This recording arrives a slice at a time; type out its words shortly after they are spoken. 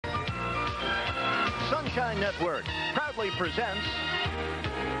Sunshine Network proudly presents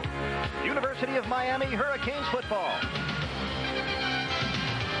University of Miami Hurricanes football.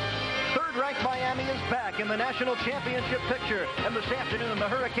 Third-ranked Miami is back in the national championship picture, and this afternoon the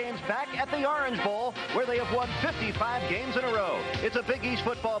Hurricanes back at the Orange Bowl, where they have won 55 games in a row. It's a Big East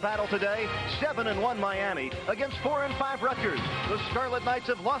football battle today. 7-1 Miami against 4-5 Rutgers. The Scarlet Knights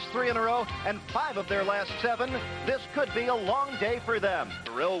have lost 3 in a row and 5 of their last 7. This could be a long day for them.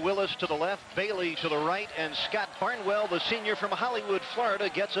 Terrell Willis to the left, Bailey to the right, and Scott Barnwell, the senior from Hollywood, Florida,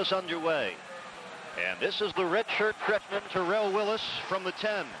 gets us underway. And this is the redshirt freshman Terrell Willis from the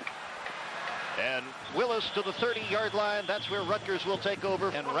 10. And Willis to the 30-yard line. That's where Rutgers will take over.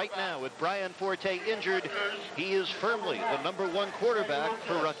 And right now, with Brian Forte injured, he is firmly the #1 quarterback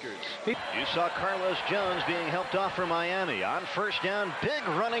for Rutgers. You saw Carlos Jones being helped off for Miami. On first down, big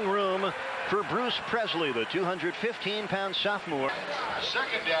running room for Bruce Presley, the 215-pound sophomore.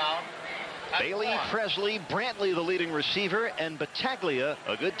 Second down. Bailey, Presley, Brantley, the leading receiver, and Battaglia,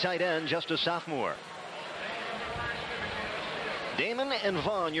 a good tight end, just a sophomore. Damon and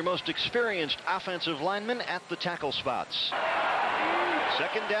Vaughn, your most experienced offensive linemen at the tackle spots.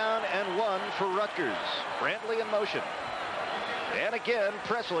 Second down and 1 for Rutgers. Brantley in motion. And again,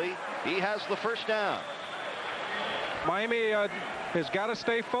 Presley, he has the first down. Miami has got to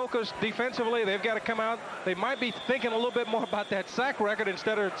stay focused defensively. They've got to come out. They might be thinking a little bit more about that sack record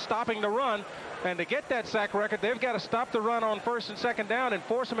instead of stopping the run. And to get that sack record, they've got to stop the run on first and second down and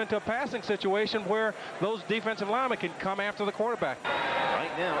force them into a passing situation where those defensive linemen can come after the quarterback.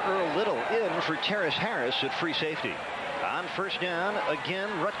 Right now, Earl Little in for Terrace Harris at free safety. On first down, again,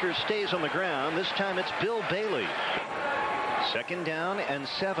 Rutgers stays on the ground. This time it's Bill Bailey. Second down and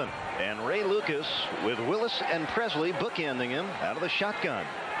 7. And Ray Lucas with Willis and Presley bookending him out of the shotgun.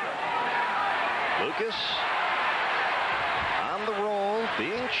 Lucas on the roll,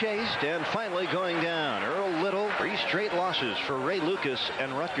 being chased, and finally going down. Earl Little, 3 straight losses for Ray Lucas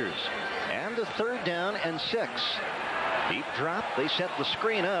and Rutgers. And a third down and 6. Deep drop, they set the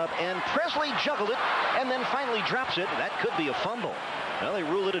screen up, and Presley juggled it, and then finally drops it. That could be a fumble. Well, they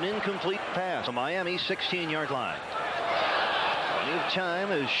rule it an incomplete pass. The Miami 16-yard line. Plenty of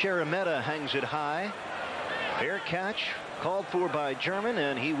time as Sheremetah hangs it high. Fair catch called for by German,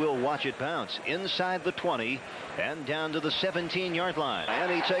 and he will watch it bounce inside the 20 and down to the 17-yard line.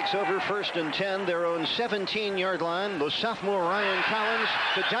 And he takes over first and 10, their own 17-yard line. The sophomore Ryan Collins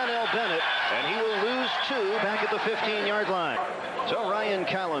to Donnell Bennett, and he will lose 2 back at the 15-yard line. So Ryan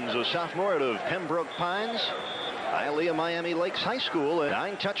Collins, a sophomore out of Pembroke Pines, Hialeah Miami Lakes High School,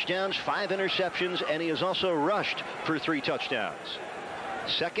 9 touchdowns, 5 interceptions, and he has also rushed for 3 touchdowns.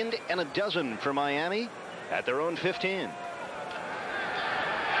 Second and a dozen for Miami at their own 15.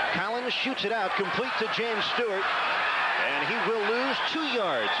 Collins shoots it out, complete to James Stewart, and he will lose 2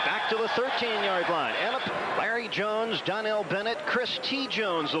 yards back to the 13-yard line. And Larry Jones, Donnell Bennett, Chris T.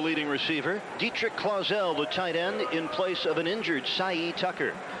 Jones, the leading receiver, Dietrich Clausel, the tight end, in place of an injured Cy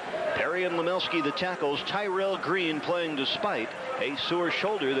Tucker. Perry and Lemelski, the tackles. Tyrell Green playing despite a sore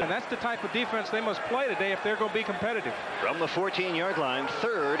shoulder. And that's the type of defense they must play today if they're going to be competitive. From the 14-yard line,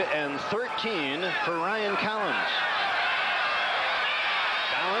 3rd and 13 for Ryan Collins.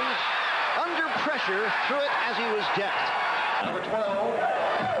 Collins under pressure, threw it as he was decked. Number 12.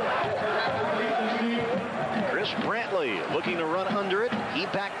 Chris Brantley looking to run under it. He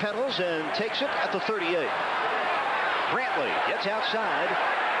backpedals and takes it at the 38. Brantley gets outside.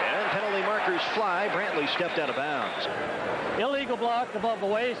 And penalty markers fly. Brantley stepped out of bounds. Illegal block above the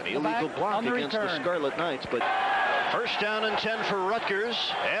waist. An illegal block against the Scarlet Knights. But first down and 10 for Rutgers.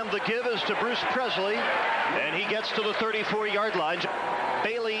 And the give is to Bruce Presley. And he gets to the 34-yard line.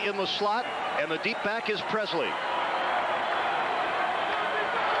 Bailey in the slot. And the deep back is Presley.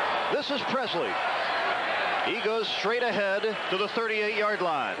 This is Presley. He goes straight ahead to the 38-yard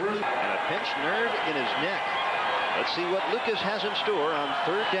line. And a pinched nerve in his neck. Let's see what Lucas has in store on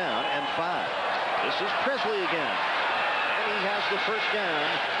 3rd down and 5. This is Presley again. And he has the first down.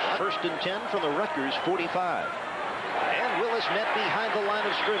 First and 10 from the Rutgers 45. And Willis met behind the line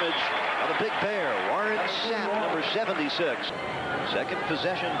of scrimmage by the Big Bear, Warren Sapp, number 76. Second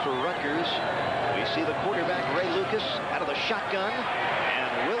possession for Rutgers. We see the quarterback, Ray Lucas, out of the shotgun.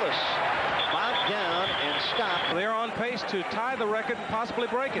 And Willis bogged down and stopped. They're on pace to tie the record and possibly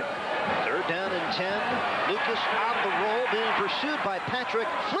break it. 3rd down and 10. Lucas on the roll, being pursued by Patrick.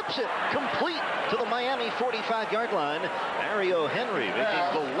 Flips it complete to the Miami 45-yard line. Mario Henry making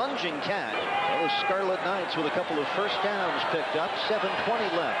the lunging catch. Well, the Scarlet Knights with a couple of first downs picked up.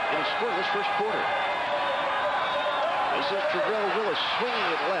 7:20 left in a scoreless first quarter. This is Terrell Willis swinging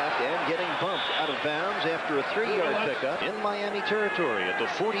it left and getting bumped out of bounds after a 3-yard pickup in Miami territory at the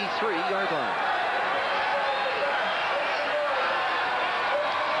 43-yard line.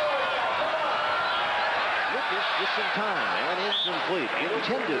 just in time and incomplete.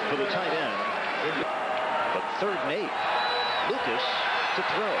 Intended for the tight end. But 3rd and 8. Lucas to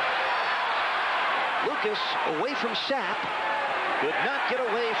throw. Lucas away from Sapp. Could not get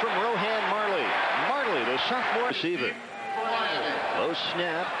away from Rohan Marley. Marley, the sophomore receiver. Low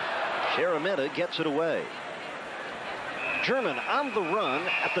snap. Sharametta gets it away. German on the run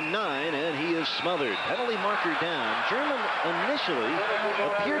at the 9, and he is smothered. Penalty marker down. German initially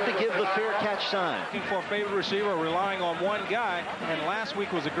appeared to give the fair catch sign. Looking for a favorite receiver, relying on one guy, and last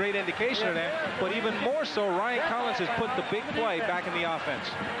week was a great indication of that. But even more so, Ryan Collins has put the big play back in the offense.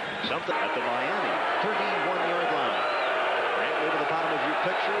 Something at the Miami 31-yard line. Right over the bottom of your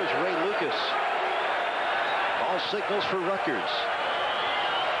picture is Ray Lucas. Ball signals for Rutgers.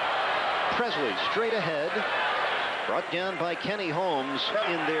 Presley straight ahead. Brought down by Kenny Holmes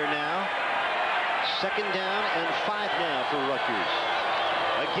in there now. 2nd down and 5 now for Rutgers.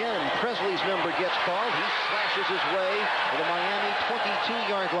 Again, Presley's number gets called. He slashes his way to the Miami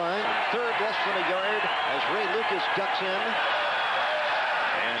 22-yard line. 3rd, less than a yard as Ray Lucas ducks in.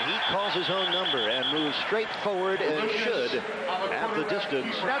 And he calls his own number and moves straight forward and should have the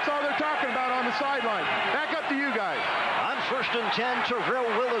distance. That's all they're talking about on the sideline. Back up to you guys. On 1st and 10, Terrell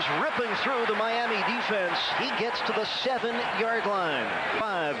Willis ripping through the Miami defense. He gets to the 7-yard line.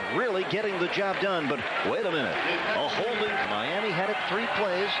 5 really getting the job done, but wait a minute. A holding. Miami had it 3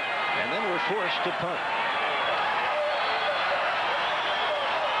 plays, and then were forced to punt.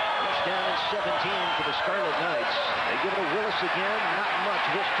 First down and 17 for the Scarlet Knights. They give it to Willis again. Not much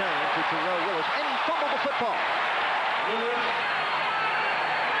this time for Terrell Willis, and he fumbled the football.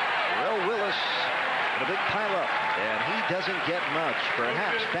 Terrell Willis in a big pileup, and he doesn't get much.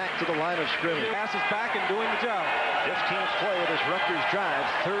 Perhaps back to the line of scrimmage. Passes back and doing the job. 15th play of this Rutgers drive,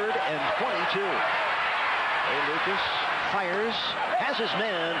 3rd and 22. Ray Lucas fires, has his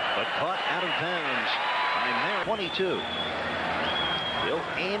man, but caught out of bounds by Merritt. 22. He'll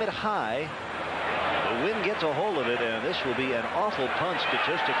aim it high. The wind gets a hold of it, and this will be an awful punt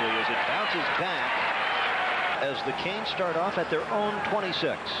statistically as it bounces back as the Canes start off at their own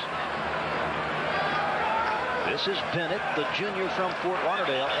 26. This is Bennett, the junior from Fort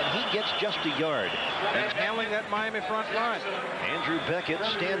Lauderdale, and he gets just a yard. And handling that Miami front line. Andrew Beckett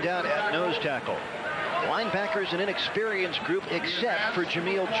stand out at nose tackle. Linebackers, an inexperienced group except for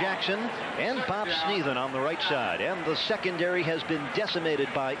Jameel Jackson and Bob Sneathen on the right side. And the secondary has been decimated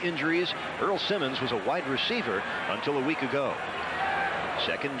by injuries. Earl Simmons was a wide receiver until a week ago.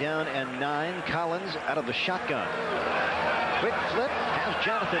 2nd down and 9. Collins out of the shotgun. Quick flip has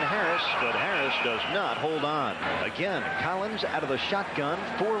Jonathan Harris, but Harris does not hold on. Again, Collins out of the shotgun.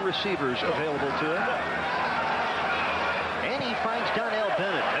 4 receivers available to him. And he finds Donnell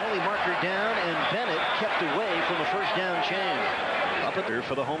Bennett. Penalty marker down, and Bennett kept away from the first down chain. Up at there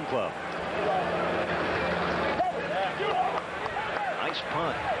for the home club. Nice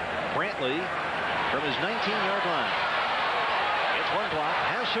punt. Brantley from his 19-yard line. It's one block,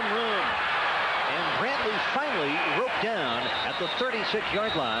 has some room. And Brantley finally roped down at the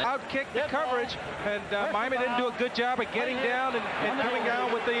 36-yard line. Outkicked the coverage, and Miami didn't do a good job of getting down and coming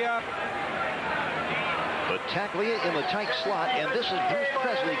down with the... But Taglia in the tight slot, and this is Bruce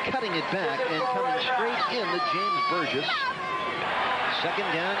Presley cutting it back and coming straight in to James Burgess. 2nd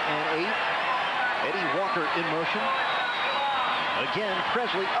down and 8. Eddie Walker in motion. Again,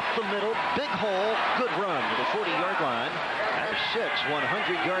 Presley up the middle, big hole, good run to the 40-yard line. That's 6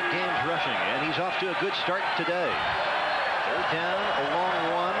 100-yard games rushing, and he's off to a good start today. 3rd down, a long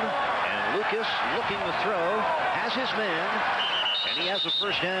one, and Lucas looking to throw, has his man, and he has the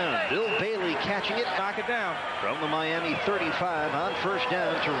first down. Bill Bailey catching it. Knock it down. From the Miami 35 on 1st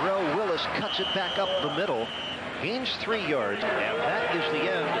down, Terrell Willis cuts it back up the middle. Gains 3 yards, and that is the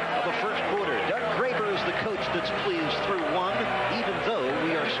end of the first quarter. Doug Graber is the coach that's pleased through 1. Even though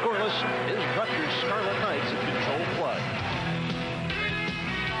we are scoreless, his Rutgers Scarlet Knights have controlled play.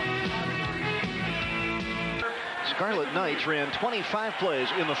 Scarlet Knights ran 25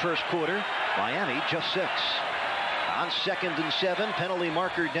 plays in the first quarter. Miami just 6. On 2nd and 7, penalty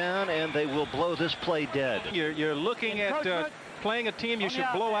marker down, and they will blow this play dead. You're looking at playing a team you should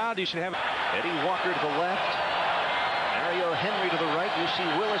blow out. You should have... Eddie Walker to the left. Mario Henry to the right. You see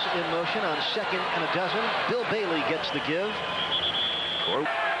Willis in motion on 2nd and a dozen. Bill Bailey gets the give.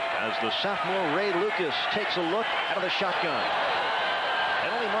 As the sophomore Ray Lucas takes a look out of the shotgun.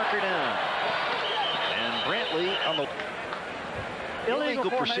 Penalty marker down. And Brantley on the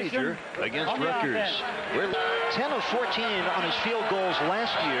illegal procedure against Rutgers. We're 10 of 14 on his field goals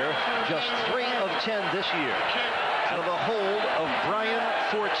last year. Just 3 of 10 this year. Out of the hold of Brian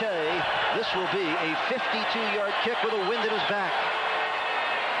Forte, this will be a 52-yard kick with a wind at his back.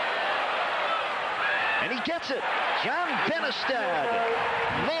 And he gets it. John Benestad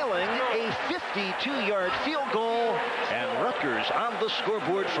nailing a 52-yard field goal, and Rutgers on the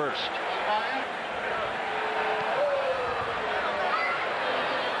scoreboard first.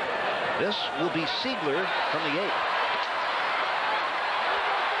 This will be Siegler from the 8.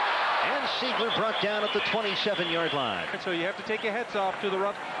 And Siegler brought down at the 27-yard line. So you have to take your heads off to the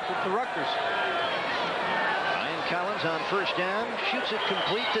Rutgers. Ryan Collins on first down, shoots it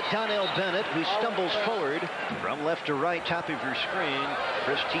complete to Donnell Bennett, who stumbles forward from left to right, top of your screen.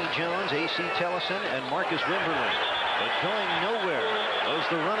 Chris T. Jones, A.C. Tellison, and Marcus Wimberly. But going nowhere goes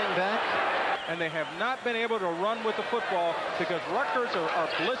the running back. And they have not been able to run with the football because Rutgers are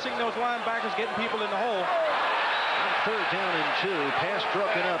blitzing those linebackers, getting people in the hole. On third down and 2, pass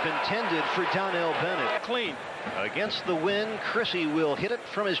broken up, intended for Donnell Bennett. Clean. Against the wind, Chrissy will hit it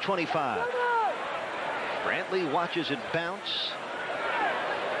from his 25. Brantley watches it bounce.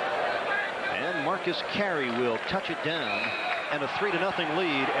 And Marcus Carey will touch it down. And a 3-0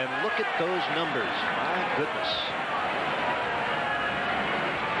 lead. And look at those numbers. My goodness.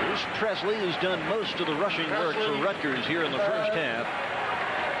 Bruce Presley, who's done most of the rushing work for Rutgers here in the first half.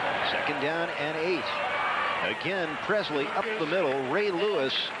 Second down and 8. Again, Presley up the middle. Ray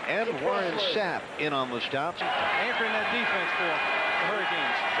Lewis and Warren Sapp in on the stops. Anchoring that defense for the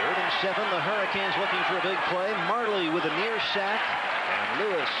Hurricanes. 3rd and 7. The Hurricanes looking for a big play. Marley with a near sack. And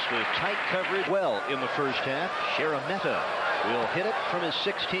Lewis with tight coverage well in the first half. Sharametta will hit it from his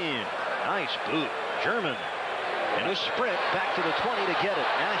 16. Nice boot. German in a sprint back to the 20 to get it.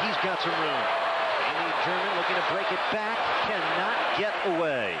 Now he's got some room. Amy German looking to break it back. Cannot get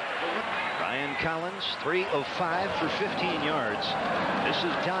away. Ryan Collins, 3 of 5 for 15 yards. This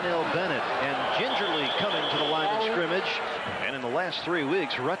is Donnell Bennett, and gingerly coming to the line of scrimmage. And in the last 3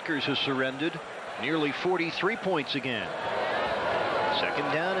 weeks, Rutgers has surrendered nearly 43 points again.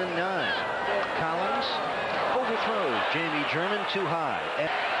 Second down and 9. Collins overthrows Jamie German too high.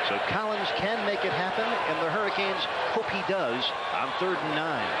 So Collins can make it happen, and the Hurricanes hope he does on 3rd and 9.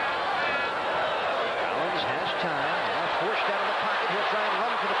 Collins has time. Now forced out of the pocket. He'll try and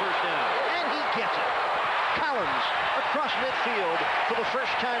run for the first down. And he gets it. Collins across midfield for the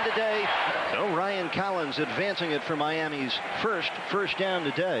first time today. So Ryan Collins advancing it for Miami's first down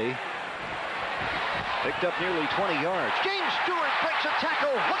today. Picked up nearly 20 yards. James Stewart breaks a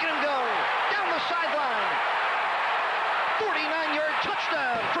tackle. Look at him go. Down the sideline. 49-yard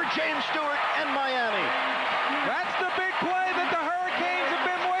touchdown for James Stewart and Miami. That's the big play that the Hurricanes have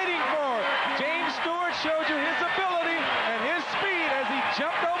been waiting for. James Stewart showed you his ability and his speed as he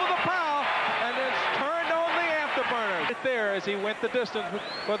jumped over the pile and then turned on the afterburner. Right there as he went the distance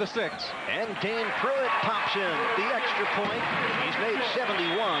for the 6. And Dane Pruitt pops in the extra point. He's made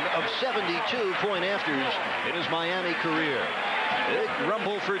 71 of 72 point afters in his Miami career. Big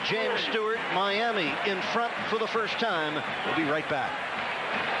rumble for James Stewart. Miami in front for the first time. We'll be right back.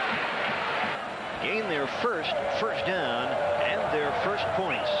 Gain their first down and their first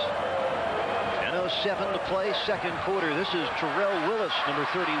points. 10:07 to play, second quarter. This is Terrell Willis, number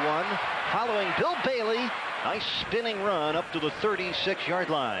 31, following Bill Bailey. Nice spinning run up to the 36-yard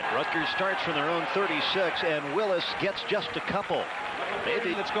line. Rutgers starts from their own 36, and Willis gets just a couple.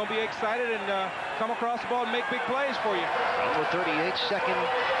 Maybe it's going to be excited and come across the ball and make big plays for you. From the 38, second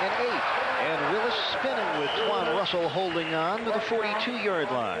and 8. And Willis spinning with Twan Russell holding on to the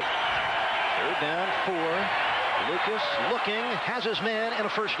 42-yard line. 3rd down, 4. Lucas looking, has his man, and a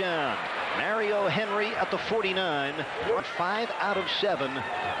first down. Mario Henry at the 49. 5 out of 7.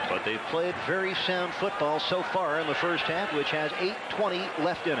 But they've played very sound football so far in the first half, which has 8:20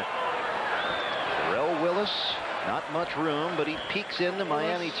 left in it. Terrell Willis. Not much room, but he peeks into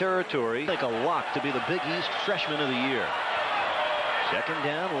Miami territory. Like a lock to be the Big East freshman of the year. Second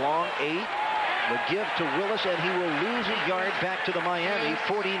down, long 8. The give to Willis, and he will lose a yard back to the Miami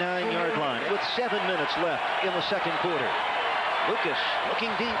 49-yard line with 7 minutes left in the second quarter. Lucas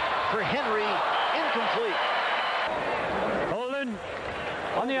looking deep for Henry. Incomplete. Holding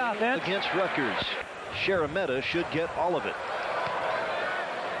on the offense. Against Rutgers. Sharametta should get all of it.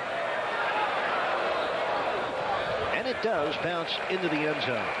 And it does bounce into the end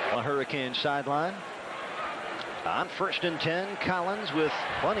zone. A Hurricane sideline. On 1st and 10, Collins with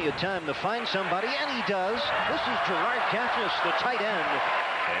plenty of time to find somebody, and he does. This is Gerard Daphnis, the tight end,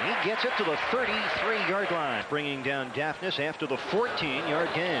 and he gets it to the 33-yard line, bringing down Daphnis after the 14-yard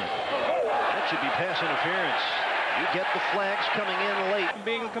gain. That should be pass interference. You get the flags coming in late.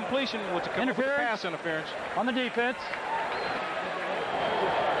 Being completion was a pass interference on the defense.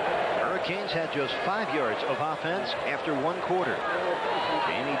 Hurricanes had just 5 yards of offense after 1 quarter.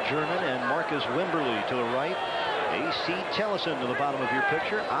 Danny German and Marcus Wimberly to the right. A.C. Tellison to the bottom of your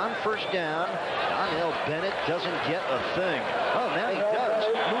picture. On first down, Donnell Bennett doesn't get a thing. Oh, now he does.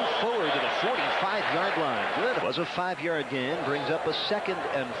 Move forward to the 45-yard line. Good. It was a 5-yard gain. Brings up a 2nd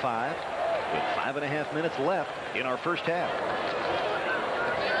and 5 with 5.5 minutes left in our first half.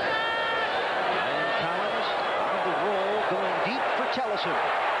 Ryan Collins on the roll, going deep for Tellison.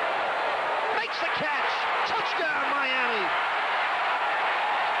 Makes the catch. Touchdown, Miami.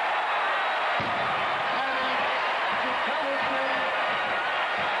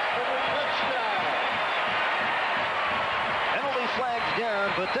 Flags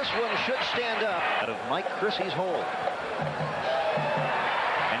down, but this one should stand up out of Mike Chrissy's hold.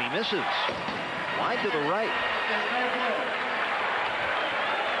 And he misses. Wide to the right.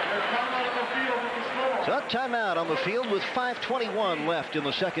 So a timeout on the field with 5:21 left in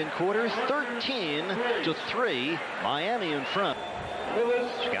the second quarter. 13-3. Miami in front.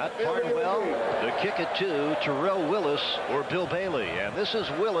 Scott Barnwell, the kick it to Terrell Willis or Bill Bailey. And this is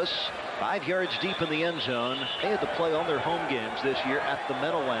Willis, 5 yards deep in the end zone. They had to play on their home games this year at the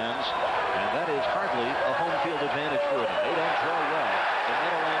Meadowlands, and that is hardly a home field advantage for them. They don't draw well. The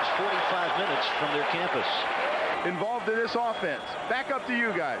Meadowlands 45 minutes from their campus. Involved in this offense. Back up to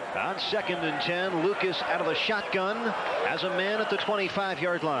you guys. On 2nd and 10, Lucas out of the shotgun as a man at the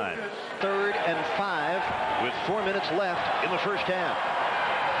 25-yard line. 3rd and 5 with 4 minutes left in the first half.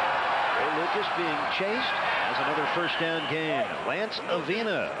 Ray Lucas being chased as another first down gain. Lance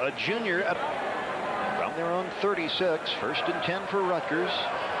Avina, a junior, from their own 36. 1st and 10 for Rutgers.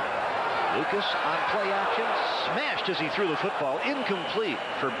 Lucas on play action, smashed as he threw the football. Incomplete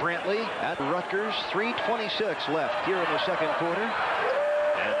for Brantley at Rutgers. 3:26 left here in the second quarter.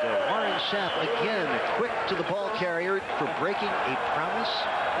 And Warren Sapp again quick to the ball carrier for breaking a promise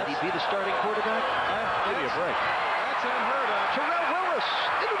that he'd be the starting quarterback. Maybe a break. That's unheard of. Terrell Willis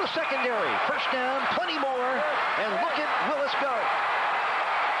into the secondary. First down, plenty more. And look at Willis go.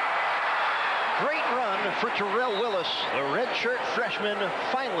 Great run for Terrell Willis. The redshirt freshman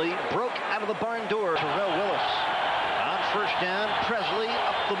finally broke out of the barn door. Terrell Willis on first down. Presley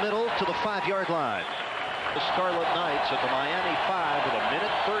up the middle to the 5-yard line. The Scarlet Knights at the Miami 5 with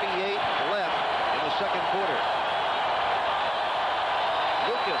 1:38 left in the second quarter.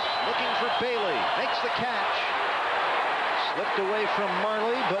 Lucas looking for Bailey. Makes the catch. Slipped away from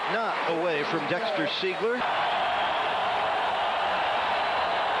Marley, but not away from Dexter Siegler.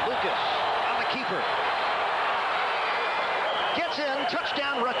 Lucas. Keeper gets in,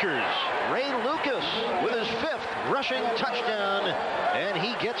 touchdown Rutgers. Ray Lucas with his 5th rushing touchdown, and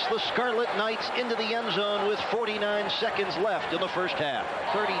he gets the Scarlet Knights into the end zone with 49 seconds left in the first half.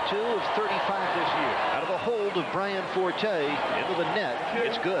 32 of 35 this year. Out of the hold of Brian Forte into the net,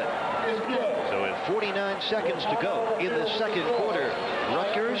 it's good. So with 49 seconds to go in the second quarter,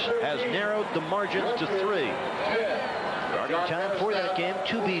 Rutgers has narrowed the margin to 3. Starting time for that game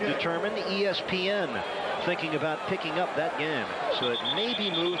to be determined. ESPN thinking about picking up that game, so it may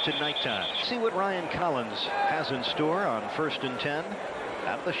be moved to nighttime. See what Ryan Collins has in store on 1st and 10.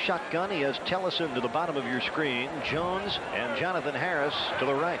 Out of the shotgun, he has Tellison to the bottom of your screen, Jones and Jonathan Harris to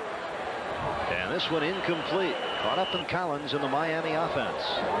the right. And this one incomplete. Caught up in Collins in the Miami offense.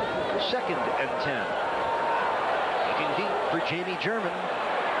 2nd and 10. Looking deep for Jamie German.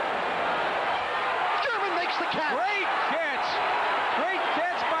 German makes the catch. Great catch. Great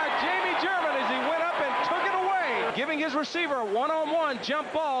catch by Jamie German as he went up and took it away, giving his receiver a one-on-one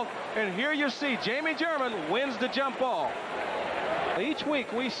jump ball. And here you see Jamie German wins the jump ball. Each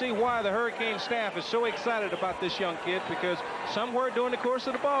week we see why the Hurricane staff is so excited about this young kid, because somewhere during the course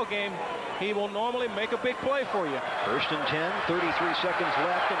of the ball game he will normally make a big play for you. 1st and 10, 33 seconds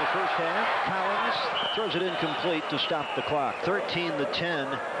left in the first half. Collins throws it incomplete to stop the clock.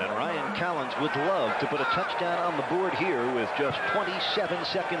 13-10, and Ryan Collins would love to put a touchdown on the board here with just 27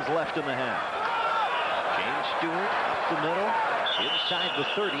 seconds left in the half. James Stewart up the middle, inside the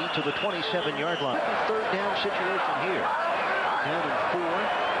 30 to the 27-yard line. 3rd down situation here. 10 and 4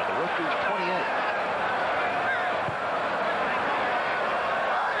 at the Rutgers 28.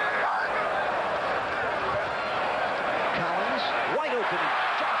 Collins wide open.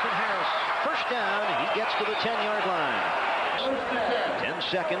 Jonathan Harris first down. He gets to the 10-yard line. 10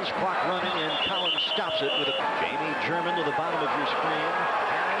 seconds, clock running, and Collins stops it with a Jamie German to the bottom of your screen.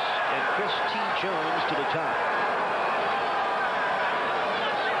 Harris and Chris T. Jones to the top.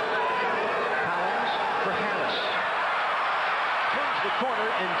 Collins for Harris. The corner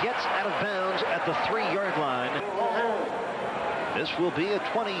and gets out of bounds at the 3-yard line. This will be a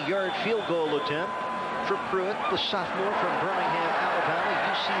 20-yard field goal attempt for Pruitt, the sophomore from Birmingham, Alabama.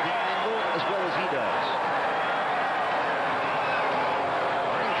 You see the angle as well as he does.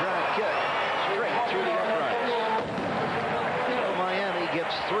 Line drive kick straight through the uprights.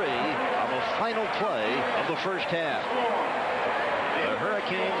 first half. The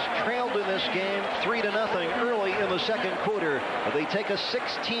Hurricanes trailed in this game 3-0 early in the second quarter. They take a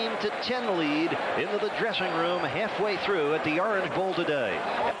 16-10 lead into the dressing room halfway through at the Orange Bowl today.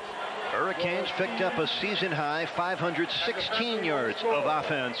 Hurricanes picked up a season-high 516 yards of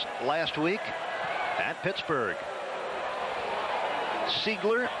offense last week at Pittsburgh.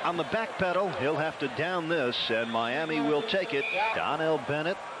 Siegler on the back pedal. He'll have to down this, and Miami will take it. Donnell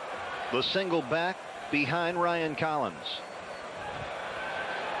Bennett, the single back behind Ryan Collins.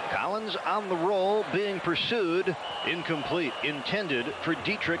 Collins on the roll, being pursued. Incomplete. Intended for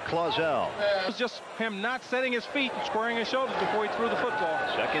Dietrich Clausel. It was just him not setting his feet and squaring his shoulders before he threw the football.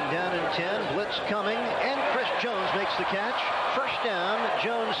 Second down and 10. Blitz coming, and Chris Jones makes the catch. First down.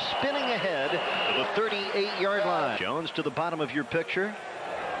 Jones spinning ahead to the 38-yard line. Jones to the bottom of your picture.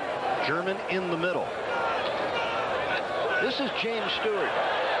 German in the middle. This is James Stewart.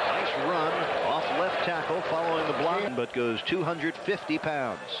 Nice run off left tackle following the block, but goes 250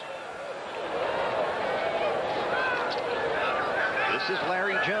 pounds. This is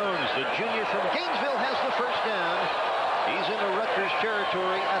Larry Jones, the junior from Gainesville, has the first down. He's into Rutgers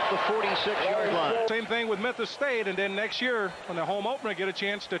territory at the 46-yard line. Same thing with Memphis State, and then next year on the home opener get a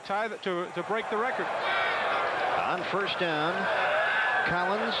chance to tie to break the record. On first down,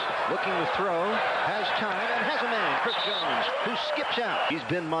 Collins looking to throw, has time and has a man, Chris Jones, who skips out. He's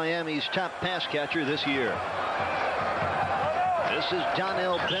been Miami's top pass catcher this year. This is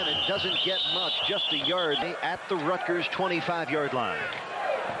Donnell Bennett, doesn't get much, just a yard at the Rutgers 25-yard line.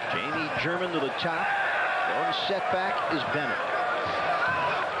 Jamie German to the top. One setback is Bennett.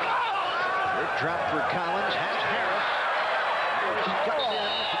 Good drop for Collins, has Harris. Harris cuts in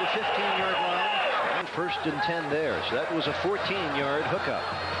to the 15-yard line. And first and 10 there, so that was a 14-yard hookup.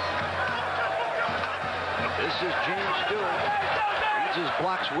 This is James Stewart. Reads his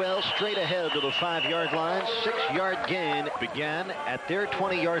blocks well, straight ahead to the 5-yard line. 6-yard gain began at their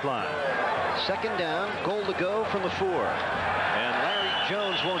 20-yard line. Second down, goal to go from the 4. And Larry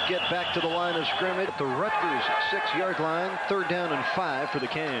Jones won't get back to the line of scrimmage. The Rutgers 6-yard line, third down and 5 for the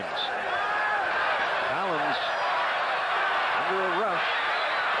Canes. Collins under a rush,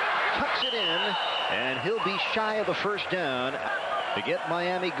 tucks it in, and he'll be shy of the first down to get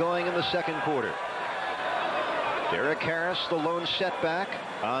Miami going in the second quarter. Derek Harris, the lone setback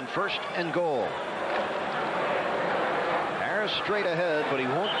on first and goal. Harris straight ahead, but he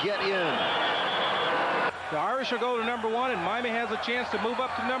won't get in. The Irish will go to number 1, and Miami has a chance to move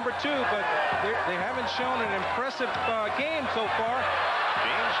up to number 2, but they haven't shown an impressive game so far.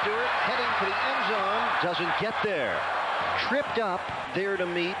 James Stewart heading for the end zone, doesn't get there. Tripped up there to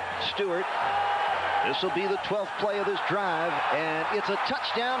meet Stewart. This will be the 12th play of this drive, and it's a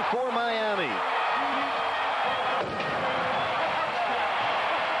touchdown for Miami.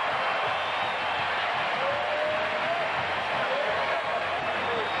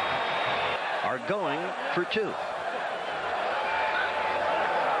 Are going for 2.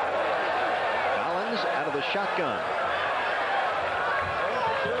 Collins out of the shotgun.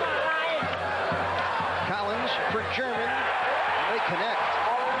 Collins for German. They connect.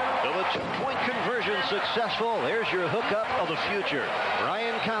 So the 2-point conversion successful. There's your hookup of the future.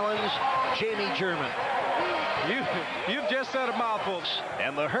 Ryan Collins, Jamie German. You've just said a mouthful.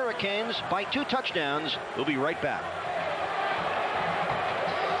 And the Hurricanes, by 2 touchdowns, will be right back.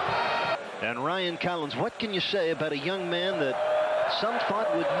 And Ryan Collins, what can you say about a young man that some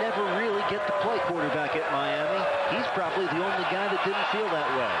thought would never really get to play quarterback at Miami? He's probably the only guy that didn't feel that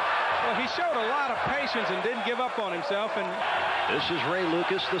way. Well, he showed a lot of patience and didn't give up on himself. And this is Ray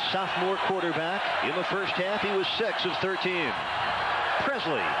Lucas, the sophomore quarterback. In the first half, he was 6 of 13.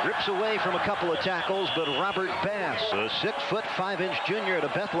 Presley rips away from a couple of tackles, but Robert Bass, a 6'5" junior out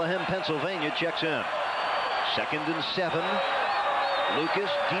of Bethlehem, Pennsylvania, checks in. Second and 7. Lucas,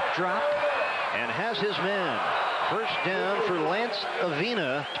 deep drop, and has his man. First down for Lance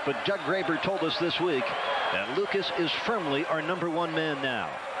Avina, but Doug Graber told us this week that Lucas is firmly our number 1 man now.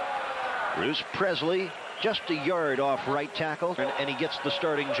 Bruce Presley just a yard off right tackle, and he gets the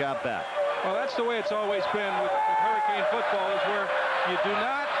starting job back. Well, that's the way it's always been with Hurricane football, is where you do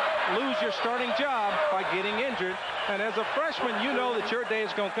not lose your starting job by getting injured. And as a freshman, you know that your day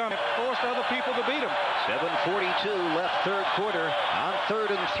is going to come. It forced other people to beat them. 7:42 left third quarter. On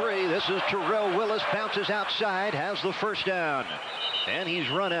 3rd and 3, this is Terrell Willis, bounces outside, has the first down. And he's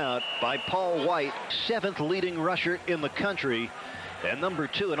run out by Paul White, 7th leading rusher in the country. And number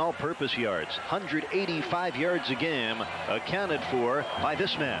 2 in all-purpose yards. 185 yards a game accounted for by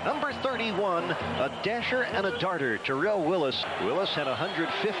this man. Number 31, a dasher and a darter, Terrell Willis. Willis had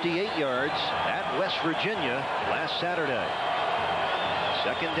 158 yards at West Virginia last Saturday.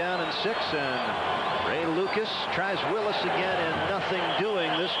 Second down and 6, and Ray Lucas tries Willis again, and nothing doing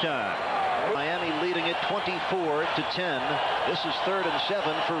this time. Miami leading it 24-10. This is 3rd and 7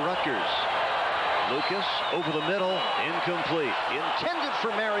 for Rutgers. Lucas over the middle, incomplete. Intended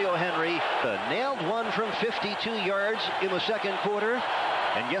for Mario Henry. Nailed one from 52 yards in the second quarter.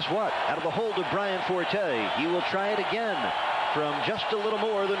 And guess what? Out of the hold of Brian Forte, he will try it again from just a little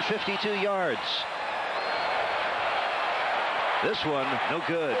more than 52 yards. This one, no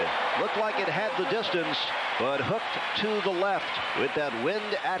good. Looked like it had the distance, but hooked to the left with that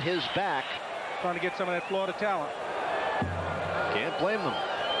wind at his back. Trying to get some of that Florida talent. Can't blame them.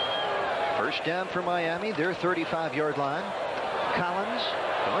 First down for Miami, their 35-yard line. Collins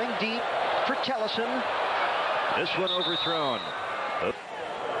going deep for Tellison. This one overthrown.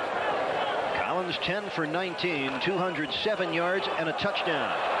 Collins 10 for 19, 207 yards and a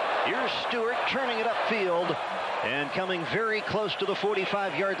touchdown. Here's Stewart turning it upfield and coming very close to the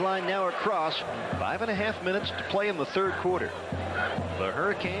 45-yard line now across. 5.5 minutes to play in the third quarter. The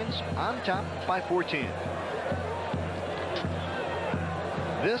Hurricanes on top by 14.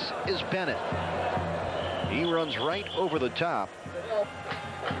 This is Bennett. He runs right over the top.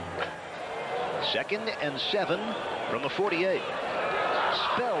 2nd and 7 from the 48.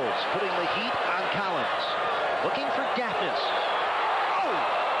 Spells putting the heat on Collins. Looking for Daphnis. Oh,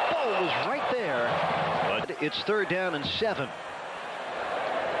 ball was right there. But it's 3rd down and 7.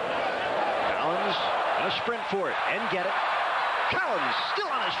 Collins gonna sprint for it and get it. Collins still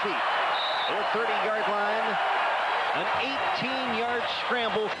on his feet. To the 30-yard line. An 18-yard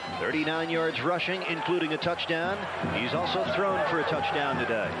scramble. 39 yards rushing, including a touchdown. He's also thrown for a touchdown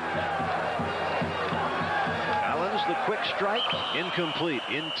today. Collins, the quick strike, incomplete.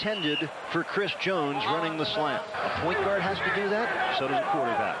 Intended for Chris Jones running the slant. A point guard has to do that, so does a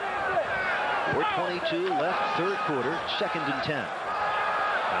quarterback. 4:22 left, third quarter, 2nd and 10.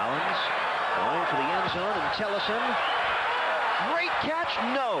 Collins going for the end zone, and Tellison. Great catch,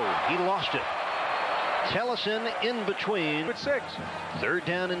 no, he lost it. Tellison in between. 6. 3rd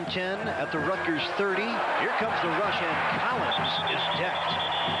down and 10 at the Rutgers 30. Here comes the rush, and Collins is decked.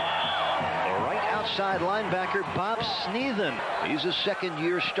 The right outside linebacker, Bob Sneathen. He's a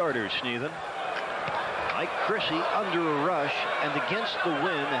second-year starter, Sneathen. Mike Chrissy under a rush, and against the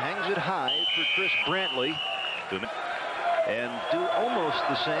wind, hangs it high for Chris Brantley. And do almost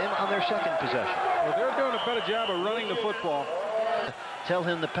the same on their second possession. Well, they're doing a better job of running the football. Tell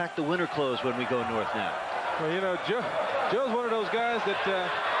him to pack the winter clothes when we go north now. Well, you know, Joe's one of those guys that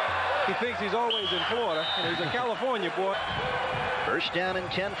he thinks he's always in Florida, and he's a California boy. 1st down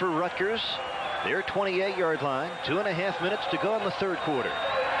and 10 for Rutgers. Their 28-yard line. 2.5 minutes to go in the third quarter.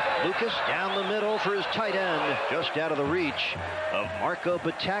 Lucas down the middle for his tight end, just out of the reach of Marco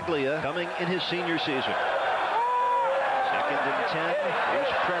Battaglia, coming in his senior season. 2nd and 10.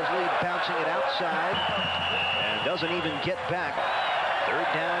 Here's Presley bouncing it outside and doesn't even get back.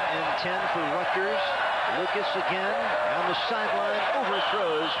 3rd down and 10 for Rutgers. Lucas again on the sideline,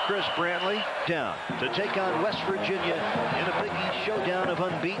 overthrows Chris Brantley. Down to take on West Virginia in a Big East showdown of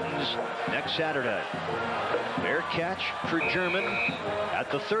unbeatens next Saturday. Fair catch for German at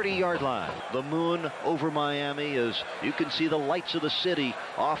the 30-yard line. The moon over Miami as you can see the lights of the city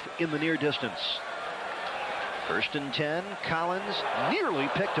off in the near distance. 1st and 10. Collins nearly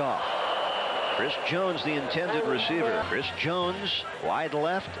picked off. Chris Jones, the intended receiver. Chris Jones, wide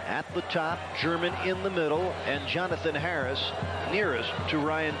left at the top. German in the middle. And Jonathan Harris nearest to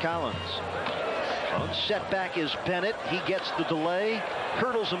Ryan Collins. On setback is Bennett. He gets the delay.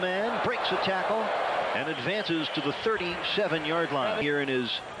 Hurdles a man. Breaks a tackle. And advances to the 37-yard line here in his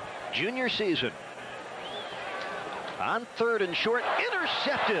junior season. On 3rd and short.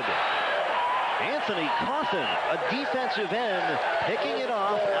 Intercepted. Anthony Cawthon, a defensive end, picking it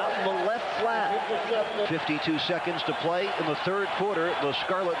off out in the left flat. 52 seconds to play in the third quarter. The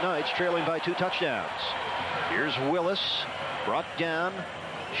Scarlet Knights trailing by 2 touchdowns. Here's Willis, brought down.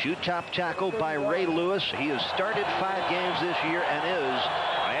 Shoot top tackle by Ray Lewis. He has started 5 games this year and is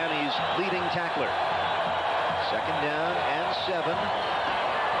Miami's leading tackler. 2nd down and 7.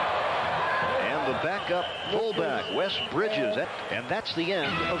 The backup fullback, Wes Bridges. And that's the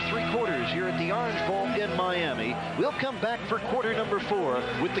end of 3 quarters here at the Orange Bowl in Miami. We'll come back for quarter number 4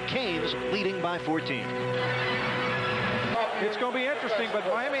 with the Canes leading by 14. It's going to be interesting, but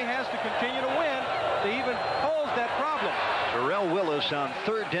Miami has to continue to win to even pose that problem. Terrell Willis on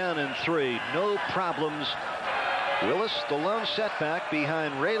 3rd down and 3. No problems. Willis, the lone setback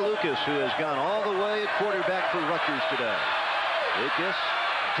behind Ray Lucas, who has gone all the way at quarterback for Rutgers today. Lucas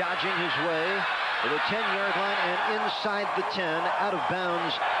dodging his way to the 10-yard line and inside the 10, out of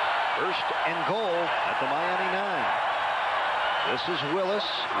bounds. 1st and goal at the Miami 9. This is Willis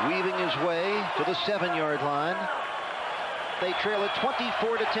weaving his way to the 7-yard line. They trail it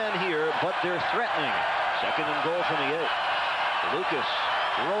 24-10 here, but they're threatening. 2nd and goal from the 8. Lucas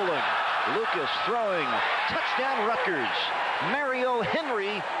rolling. Lucas throwing. Touchdown Rutgers. Mario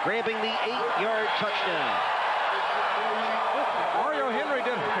Henry grabbing the 8-yard touchdown. Mario Henry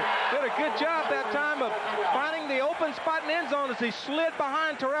did a good job that time of finding the open spot in the end zone as he slid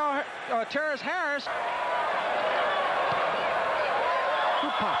behind Terrace Harris. Who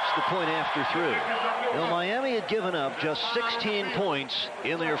pops the point after through? Well, Miami had given up just 16 points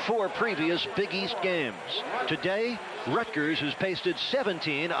in their 4 previous Big East games. Today, Rutgers has pasted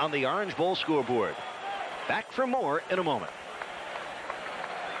 17 on the Orange Bowl scoreboard. Back for more in a moment.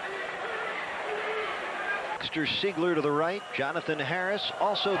 Dexter Siegler to the right. Jonathan Harris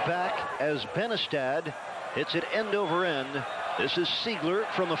also back as Benestad hits it end over end. This is Siegler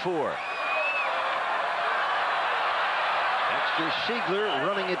from the 4. Siegler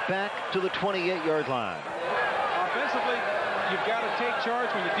running it back to the 28-yard line. Offensively, you've got to take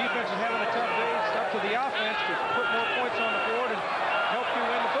charge when the defense is having a tough day. It's up to the offense to put more points on the board and help you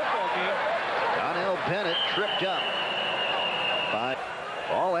win the football game. Donnell Bennett tripped up by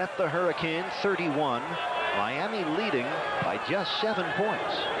ball at the Hurricane 31. Miami leading by just 7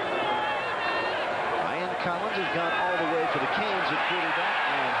 points. Ryan Collins has gone all the way for the Canes at quarterback,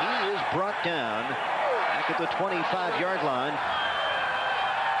 and he is brought down at the 25-yard line.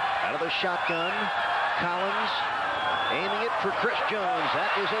 Out of the shotgun, Collins aiming it for Chris Jones.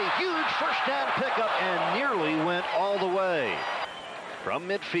 That is a huge first down pickup and nearly went all the way. From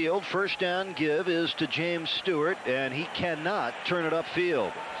midfield, first down give is to James Stewart, and he cannot turn it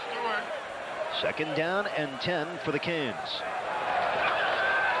upfield. 2nd down and 10 for the Canes.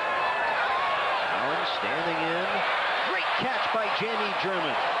 Collins standing in. Great catch by Jamie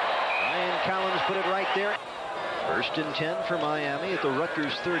German. Ryan Collins put it right there. 1st and 10 for Miami at the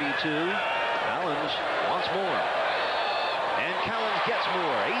Rutgers 32. Collins wants more. And Collins gets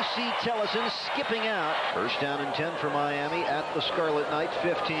more. A.C. Tellison skipping out. 1st down and 10 for Miami at the Scarlet Knights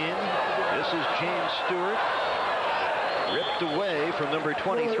 15. This is James Stewart. Ripped away from number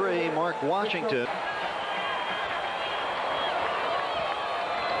 23, Mark Washington.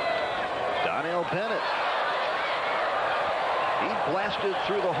 Donnell Bennett. He blasted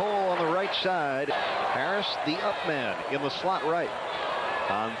through the hole on the right side. Harris, the up man, in the slot right.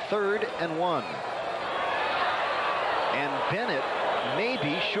 On 3rd and 1. And Bennett may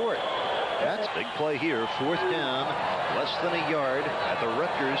be short. That's a big play here. 4th down, less than a yard at the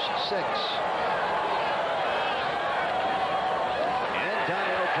Rutgers 6. And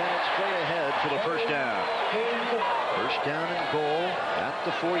Donnell Bennett straight ahead for the first down. First down and goal at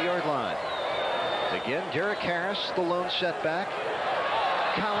the 4-yard line. Again, Derek Harris, the lone setback.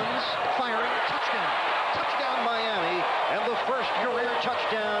 Collins firing, touchdown. Touchdown Miami, and the first career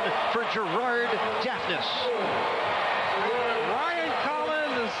touchdown for Gerard Daphnis. Ryan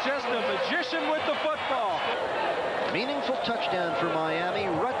Collins is just a magician with the football. Meaningful touchdown for Miami.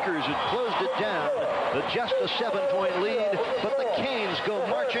 Rutgers had closed it down to just a 7-point lead, but the Canes go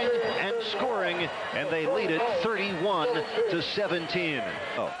marching and scoring, and they lead it 31-17.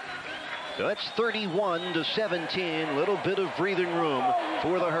 So that's 31-17. Little bit of breathing room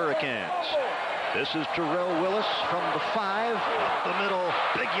for the Hurricanes. This is Terrell Willis from the 5, the middle,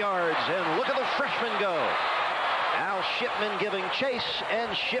 big yards, and look at the freshman go. Al Shipman giving chase,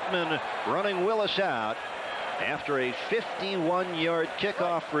 and Shipman running Willis out after a 51-yard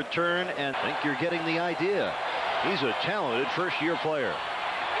kickoff return, and I think you're getting the idea. He's a talented first-year player.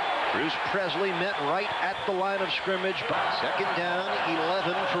 Bruce Presley met right at the line of scrimmage. 2nd down,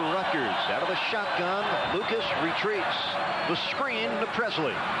 11 for Rutgers. Out of the shotgun, Lucas retreats. The screen to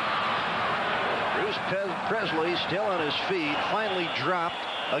Presley. Bruce Presley still on his feet, finally dropped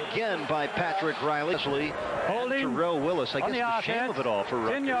again by Patrick Riley. Holding Terrell Willis, I guess the shame of it all for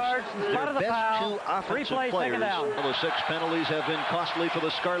Rutgers. 10 yards, Their best 2 offensive players. The 6 penalties have been costly for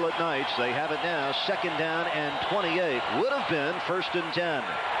the Scarlet Knights. They have it now, 2nd down and 28. Would have been 1st and 10.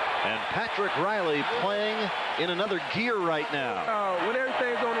 And Patrick Riley playing in another gear right now. When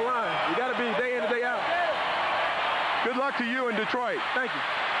everything's on the line, you got to be day in and day out. Good luck to you in Detroit. Thank you.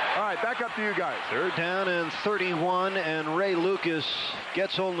 All right, back up to you guys. 3rd down and 31, and Ray Lucas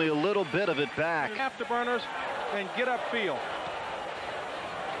gets only a little bit of it back. Afterburners and get upfield.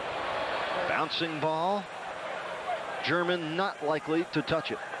 Bouncing ball. German not likely to touch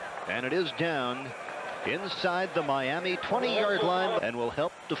it. And it is down inside the Miami 20-yard line, and will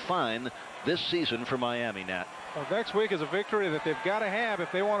help define this season for Miami, Nat. Well, next week is a victory that they've got to have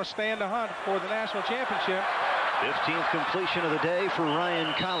if they want to stay in the hunt for the national championship. 15th completion of the day for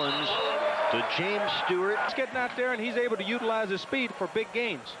Ryan Collins. to James Stewart. He's getting out there, and he's able to utilize his speed for big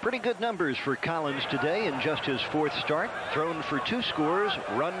gains. Pretty good numbers for Collins today in just his 4th start. Thrown for 2 scores,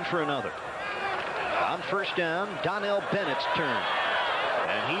 run for another. On first down, Donnell Bennett's turn.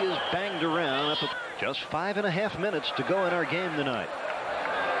 And he is banged around up at just 5.5 minutes to go in our game tonight.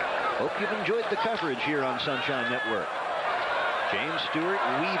 Hope you've enjoyed the coverage here on Sunshine Network. James Stewart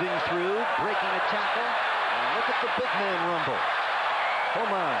weaving through, breaking a tackle, and look at the big man rumble. Oh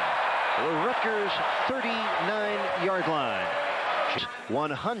my. The Rutgers 39-yard line.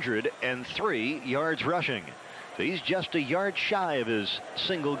 103 yards rushing. So he's just a yard shy of his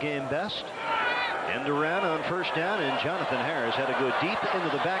single game best. End around on first down, and Jonathan Harris had to go deep into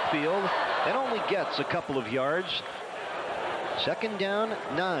the backfield and only gets a couple of yards. Second down,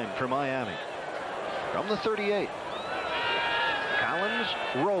 9 for Miami. From the 38. Collins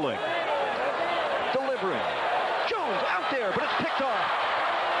rolling. Delivering. Jones out there, but it's picked off.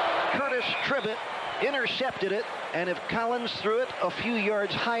 Curtis Tribbett intercepted it, and if Collins threw it a few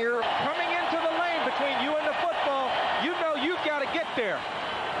yards higher. Coming into the lane between you and the football, you know you've got to get there.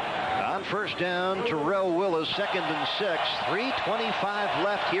 On first down, Terrell Willis, 2nd and 6. 3:25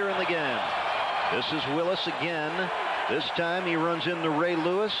 left here in the game. This is Willis again. This time he runs into Ray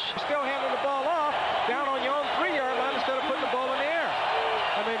Lewis. Still handing the ball off down on your own 3-yard line instead of putting the ball in the air.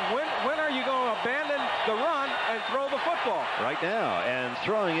 I mean, when are you going to abandon the run and throw the football? Right now, and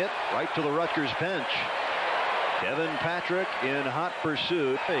throwing it right to the Rutgers bench. Kevin Patrick in hot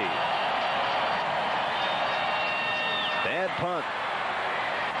pursuit. Bad punt,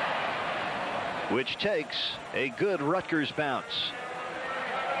 which takes a good Rutgers bounce.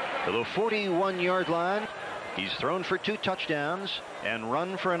 To the 41-yard line. He's thrown for 2 touchdowns and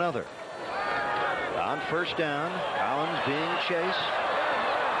run for another. On first down, Collins being chased.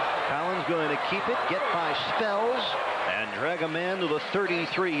 Collins going to keep it, get by Spells, and drag a man to the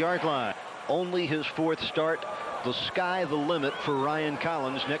 33-yard line. Only his 4th start. The sky the limit for Ryan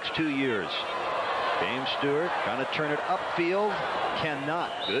Collins next 2 years. James Stewart trying to turn it upfield.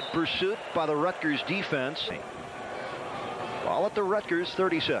 Cannot. Good pursuit by the Rutgers defense. Ball at the Rutgers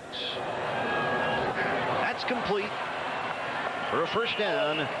 36. That's complete. For a first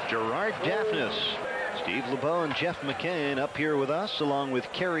down, Gerard Daphnis. Steve LeBeau and Jeff McCain up here with us, along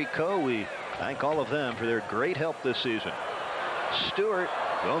with Kerry Coe. We thank all of them for their great help this season. Stewart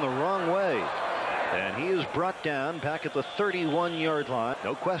going the wrong way, and he is brought down back at the 31-yard line.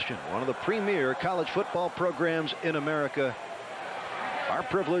 No question, one of the premier college football programs in America. Our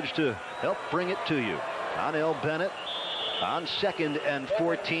privilege to help bring it to you. Donnell Bennett on 2nd and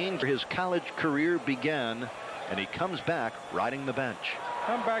 14. His college career began, and he comes back riding the bench.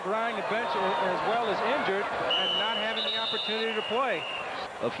 Come back riding the bench as well as injured and not having the opportunity to play.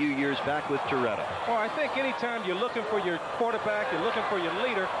 A few years back with Toretta. Well, I think anytime you're looking for your quarterback, you're looking for your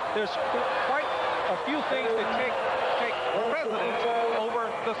leader, there's quite a few things that take precedence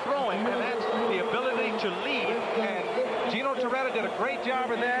over the throwing, and that's the ability to lead. And Gino Toretta did a great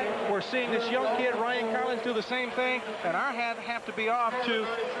job of that. We're seeing this young kid, Ryan Collins, do the same thing, and our hat have to be off to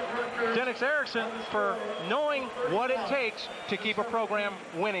Dennis Erickson for knowing what it takes to keep a program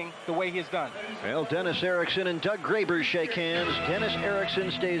winning the way he's done. Well, Dennis Erickson and Doug Graber shake hands. Dennis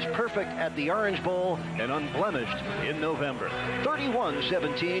Erickson stays perfect at the Orange Bowl and unblemished in November.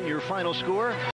 31-17, your final score.